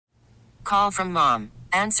Call from mom.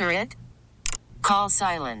 Answer it. Call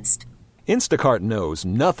silenced. Instacart knows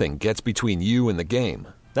nothing gets between you and the game.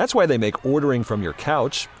 That's why they make ordering from your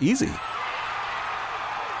couch easy.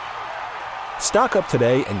 Stock up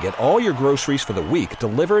today and get all your groceries for the week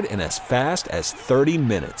delivered in as fast as 30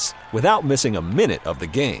 minutes without missing a minute of the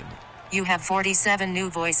game. You have 47 new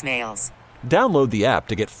voicemails. Download the app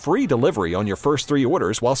to get free delivery on your first 3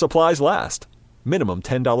 orders while supplies last. Minimum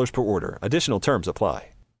 $10 per order. Additional terms apply.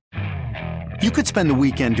 You could spend the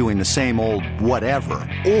weekend doing the same old whatever,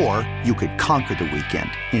 or you could conquer the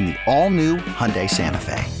weekend in the all-new Hyundai Santa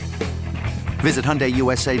Fe. Visit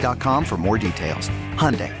HyundaiUSA.com for more details.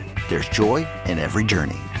 Hyundai, there's joy in every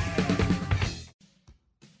journey.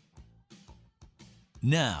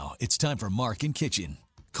 Now it's time for Mark and Kichen.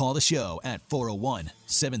 Call the show at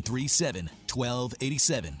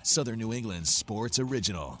 401-737-1287. Southern New England's sports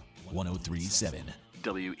original. 103.7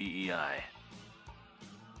 WEEI.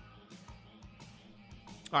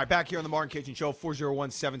 All right, back here on the Mark and Kichen Show,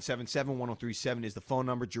 401-777-1037 is the phone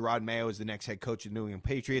number. Jerod Mayo is the next head coach of the New England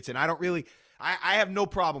Patriots, and I have no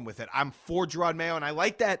problem with it. I'm for Jerod Mayo, and I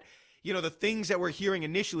like that, the things that we're hearing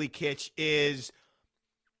initially, Kitch, is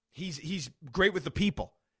he's great with the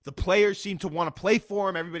people. The players seem to want to play for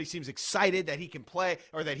him. Everybody seems excited that he can play,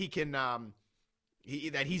 or that he can,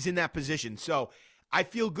 that he's in that position. So I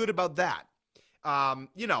feel good about that.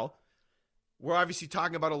 We're obviously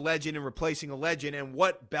talking about a legend and replacing a legend, and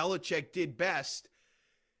what Belichick did best,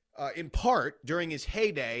 in part during his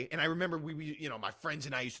heyday. And I remember my friends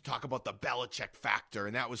and I used to talk about the Belichick factor,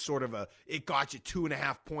 and that was sort of it got you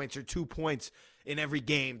 2.5 points or 2 points in every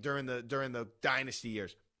game during the dynasty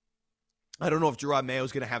years. I don't know if Jerod Mayo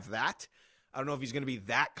is going to have that. I don't know if he's going to be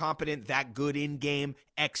that competent, that good in game,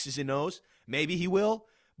 X's and O's. Maybe he will,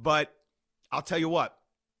 but I'll tell you what,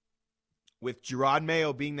 with Jerod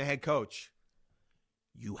Mayo being the head coach,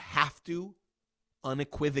 you have to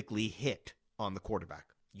unequivocally hit on the quarterback.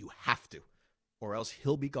 You have to, or else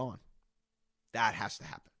he'll be gone. That has to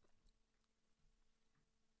happen.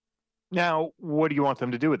 Now, what do you want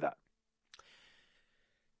them to do with that?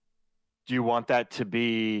 Do you want that to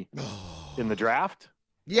be in the draft?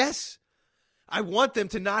 Yes. I want them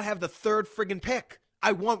to not have the third friggin' pick.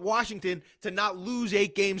 I want Washington to not lose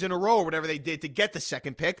 8 games in a row or whatever they did to get the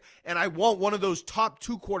second pick. And I want one of those top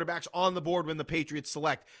 2 quarterbacks on the board when the Patriots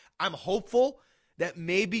select. I'm hopeful that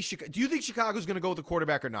maybe Chicago. Do you think Chicago's going to go with the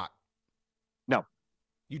quarterback or not? No.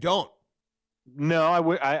 You don't?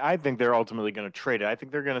 No, I think they're ultimately going to trade it. I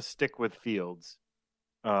think they're going to stick with Fields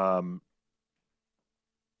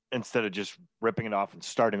instead of just ripping it off and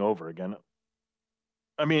starting over again.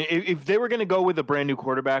 I mean, if they were going to go with a brand new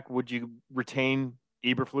quarterback, would you retain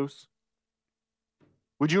Eberflus?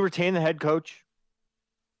 Would you retain the head coach?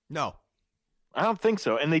 No. I don't think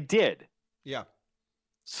so. And they did. Yeah.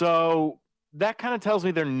 So that kind of tells me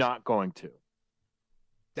they're not going to.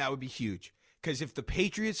 That would be huge. Because if the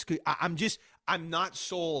Patriots could, I'm not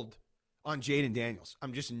sold on Jayden Daniels.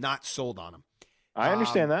 I'm just not sold on him. I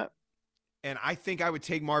understand that. And I think I would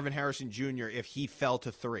take Marvin Harrison Jr. if he fell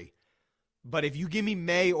to 3. But if you give me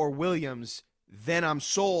Maye or Williams, then I'm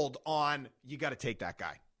sold on you got to take that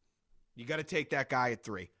guy. You got to take that guy at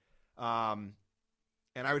 3. And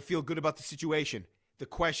I would feel good about the situation. The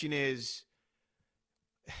question is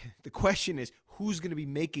who's going to be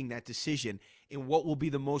making that decision in what will be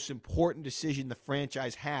the most important decision the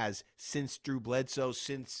franchise has since Drew Bledsoe,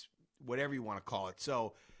 since whatever you want to call it.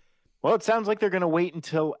 So, well, it sounds like they're going to wait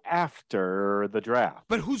until after the draft.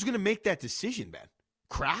 But who's going to make that decision, Ben?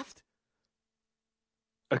 Kraft?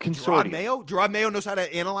 A consortium. Jerod Mayo? Jerod Mayo knows how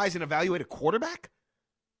to analyze and evaluate a quarterback?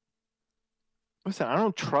 Listen, I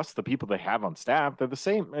don't trust the people they have on staff. They're the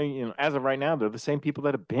same, as of right now, they're the same people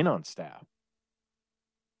that have been on staff.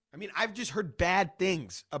 I mean, I've just heard bad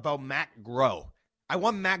things about Matt Groh. I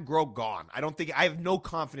want Matt Groh gone. I have no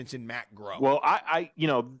confidence in Matt Groh. Well, I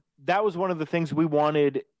that was one of the things we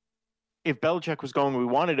wanted. If Belichick was going, we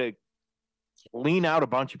wanted to lean out a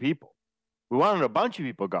bunch of people. We wanted a bunch of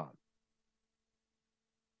people gone.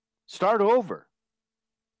 Start over.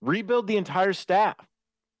 Rebuild the entire staff.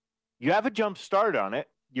 You have a jump start on it.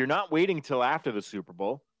 You're not waiting until after the Super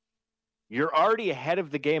Bowl. You're already ahead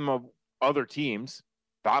of the game of other teams.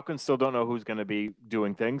 Falcons still don't know who's going to be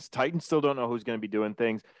doing things. Titans still don't know who's going to be doing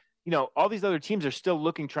things. All these other teams are still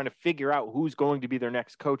trying to figure out who's going to be their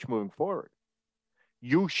next coach moving forward.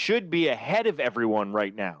 You should be ahead of everyone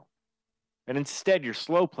right now. And instead, you're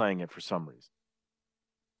slow playing it for some reason.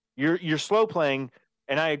 You're slow playing,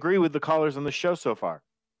 and I agree with the callers on the show so far.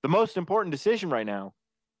 The most important decision right now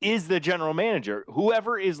is the general manager.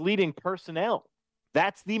 Whoever is leading personnel,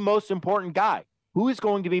 that's the most important guy. Who is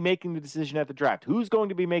going to be making the decision at the draft? Who's going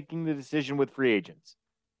to be making the decision with free agents?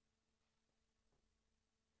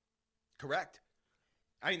 Correct.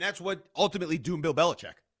 I mean, that's what ultimately doomed Bill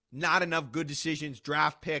Belichick. Not enough good decisions,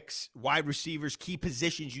 draft picks, wide receivers, key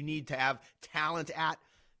positions you need to have talent at.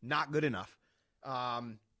 Not good enough. But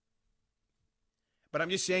I'm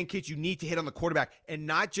just saying, kids, you need to hit on the quarterback, and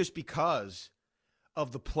not just because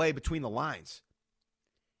of the play between the lines.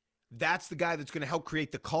 That's the guy that's going to help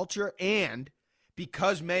create the culture, and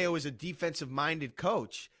because Mayo is a defensive-minded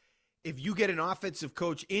coach, if you get an offensive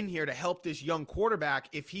coach in here to help this young quarterback,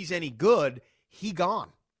 if he's any good, he gone.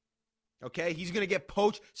 Okay? He's going to get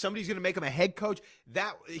poached. Somebody's going to make him a head coach.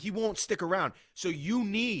 That he won't stick around. So you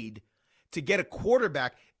need to get a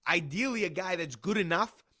quarterback, ideally a guy that's good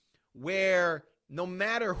enough where no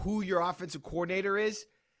matter who your offensive coordinator is,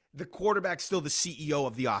 the quarterback's still the CEO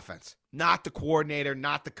of the offense. Not the coordinator,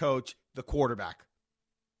 not the coach, the quarterback.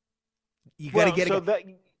 You got to get that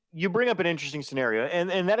you bring up an interesting scenario,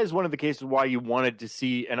 and that is one of the cases why you wanted to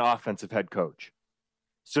see an offensive head coach.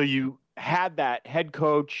 So you had that head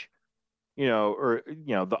coach,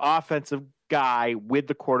 the offensive guy with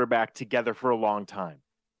the quarterback together for a long time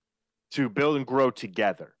to build and grow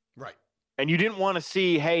together. Right. And you didn't want to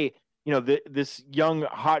see, hey, this young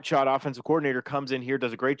hotshot offensive coordinator comes in here,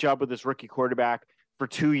 does a great job with this rookie quarterback for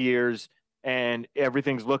 2 years, and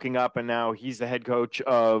everything's looking up, and now he's the head coach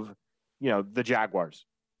of, the Jaguars.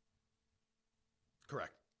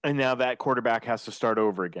 Correct. And now that quarterback has to start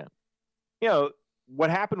over again.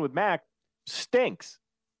 What happened with Mac stinks.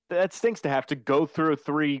 That stinks to have to go through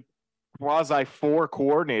 4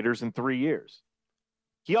 coordinators in 3 years.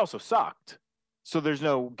 He also sucked. So there's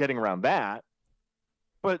no getting around that.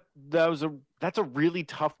 But that's a really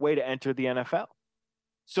tough way to enter the NFL.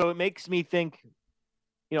 So it makes me think,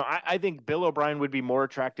 I think Bill O'Brien would be more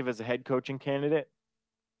attractive as a head coaching candidate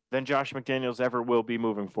than Josh McDaniels ever will be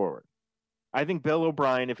moving forward. I think Bill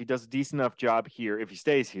O'Brien, if he does a decent enough job here, if he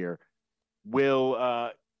stays here,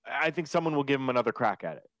 I think someone will give him another crack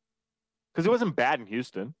at it. Because it wasn't bad in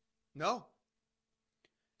Houston. No.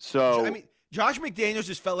 So, I mean, Josh McDaniels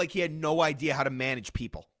just felt like he had no idea how to manage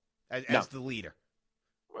people as the leader.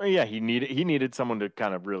 Well, yeah, he needed someone to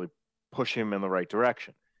kind of really push him in the right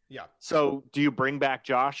direction. Yeah. So do you bring back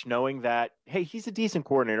Josh knowing that, hey, he's a decent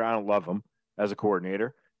coordinator? I don't love him as a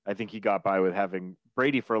coordinator. I think he got by with having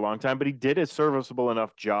Brady for a long time, but he did a serviceable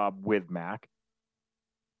enough job with Mac.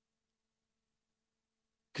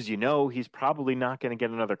 Because he's probably not going to get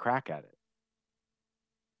another crack at it.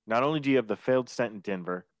 Not only do you have the failed stint in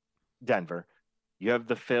Denver, you have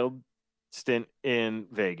the failed stint in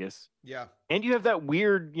Vegas. Yeah. And you have that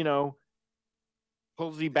weird,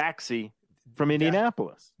 Posey Baxi from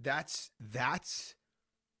Indianapolis. That's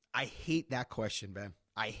I hate that question, Ben.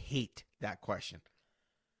 I hate that question.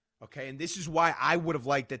 Okay, and this is why I would have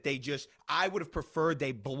liked that I would have preferred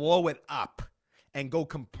they blow it up and go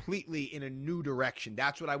completely in a new direction.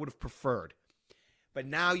 That's what I would have preferred. But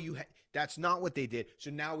now that's not what they did.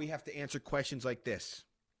 So now we have to answer questions like this.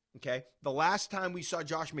 Okay? The last time we saw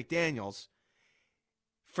Josh McDaniels,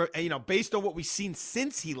 based on what we've seen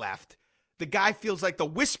since he left, the guy feels like the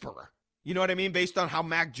whisperer. You know what I mean? Based on how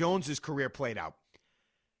Mac Jones's career played out.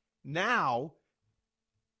 Now,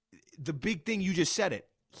 the big thing, you just said it.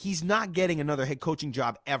 He's not getting another head coaching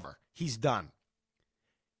job ever. He's done.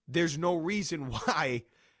 There's no reason why,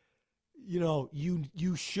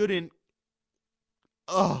 you shouldn't.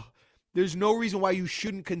 There's no reason why you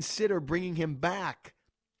shouldn't consider bringing him back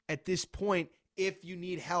at this point if you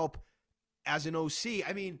need help as an OC.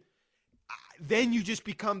 I mean, then you just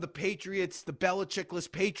become the Patriots, the Belichick-less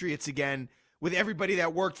Patriots again with everybody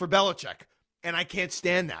that worked for Belichick. And I can't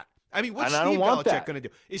stand that. I mean, what's Steve Belichick going to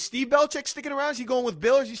do? Is Steve Belichick sticking around? Is he going with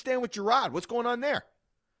Bill or is he staying with Jerod? What's going on there?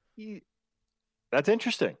 That's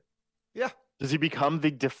interesting. Yeah. Does he become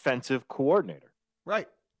the defensive coordinator? Right.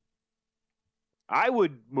 I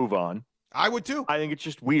would move on. I would too. I think it's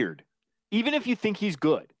just weird. Even if you think he's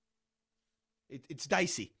good. It's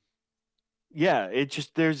dicey. Yeah,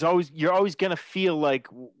 you're always going to feel like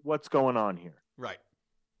what's going on here. Right.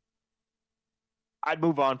 I'd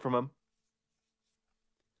move on from him.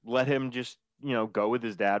 Let him just, go with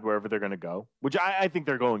his dad wherever they're going to go, which I think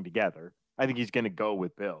they're going together. I think he's going to go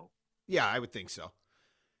with Bill. Yeah, I would think so.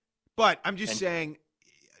 But I'm just saying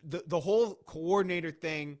the whole coordinator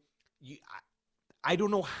thing, I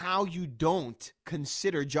don't know how you don't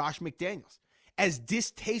consider Josh McDaniels. As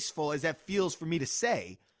distasteful as that feels for me to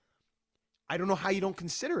say, I don't know how you don't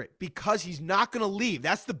consider it because he's not going to leave.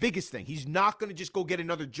 That's the biggest thing. He's not going to just go get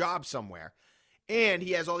another job somewhere. And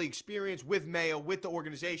he has all the experience with Mayo, with the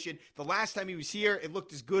organization. The last time he was here, it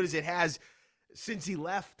looked as good as it has since he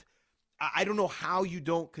left. I don't know how you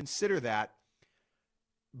don't consider that,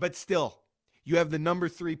 but still, you have the number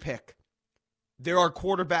 3 pick. There are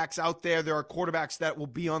quarterbacks out there. There are quarterbacks that will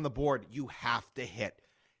be on the board. You have to hit.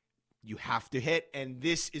 You have to hit, and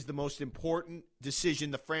this is the most important decision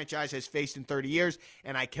the franchise has faced in 30 years,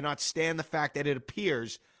 and I cannot stand the fact that it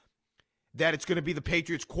appears that it's going to be the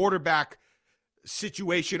Patriots quarterback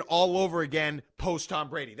situation all over again post Tom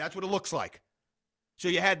Brady. That's what it looks like. So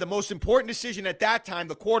you had the most important decision at that time,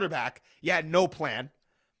 the quarterback. You had no plan.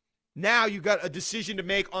 Now you got a decision to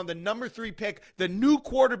make on the number 3 pick, the new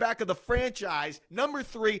quarterback of the franchise, number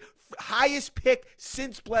 3, highest pick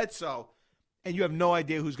since Bledsoe. And you have no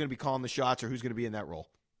idea who's going to be calling the shots or who's going to be in that role.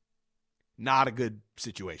 Not a good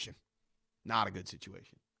situation. Not a good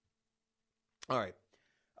situation. All right.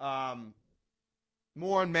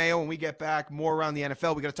 More on Mayo when we get back. More around the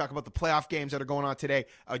NFL. We got to talk about the playoff games that are going on today.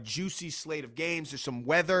 A juicy slate of games. There's some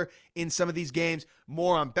weather in some of these games.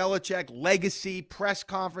 More on Belichick, legacy, press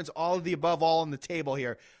conference, all of the above, all on the table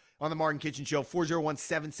here on the Mark and Kichen Show.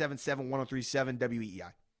 401-777-1037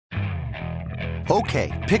 WEEI.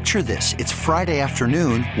 Okay, picture this. It's Friday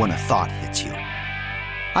afternoon when a thought hits you.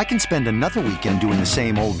 I can spend another weekend doing the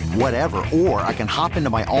same old whatever, or I can hop into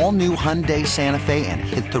my all-new Hyundai Santa Fe and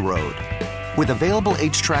hit the road. With available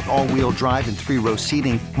H-Track all-wheel drive and 3-row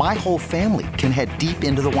seating, my whole family can head deep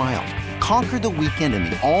into the wild. Conquer the weekend in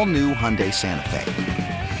the all-new Hyundai Santa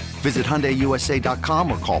Fe. Visit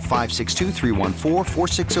HyundaiUSA.com or call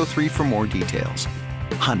 562-314-4603 for more details.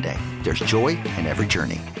 Hyundai, there's joy in every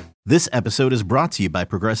journey. This episode is brought to you by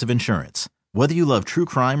Progressive Insurance. Whether you love true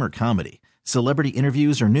crime or comedy, celebrity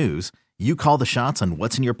interviews or news, you call the shots on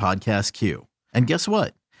what's in your podcast queue. And guess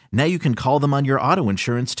what? Now you can call them on your auto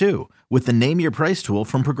insurance too with the Name Your Price tool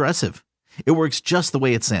from Progressive. It works just the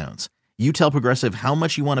way it sounds. You tell Progressive how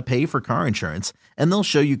much you want to pay for car insurance, and they'll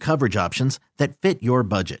show you coverage options that fit your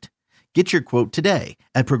budget. Get your quote today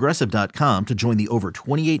at Progressive.com to join the over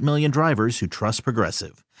 28 million drivers who trust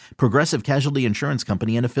Progressive. Progressive Casualty Insurance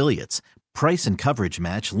Company and Affiliates. Price and coverage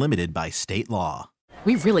match limited by state law.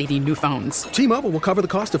 We really need new phones. T-Mobile will cover the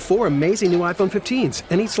cost of 4 amazing new iPhone 15s,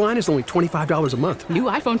 and each line is only $25 a month. New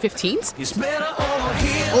iPhone 15s? It's better over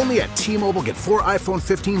here. Only at T-Mobile, get 4 iPhone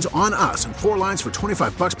 15s on us and 4 lines for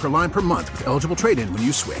 $25 per line per month with eligible trade-in when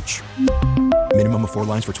you switch. Minimum of 4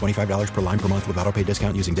 lines for $25 per line per month with autopay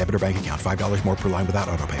discount using debit or bank account. $5 more per line without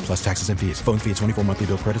autopay, plus taxes and fees. Phone fee at 24 monthly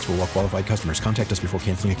bill credits for well-qualified customers. Contact us before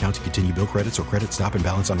canceling account to continue bill credits or credit stop and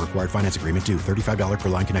balance on required finance agreement due. $35 per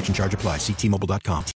line connection charge applies. See T-Mobile.com.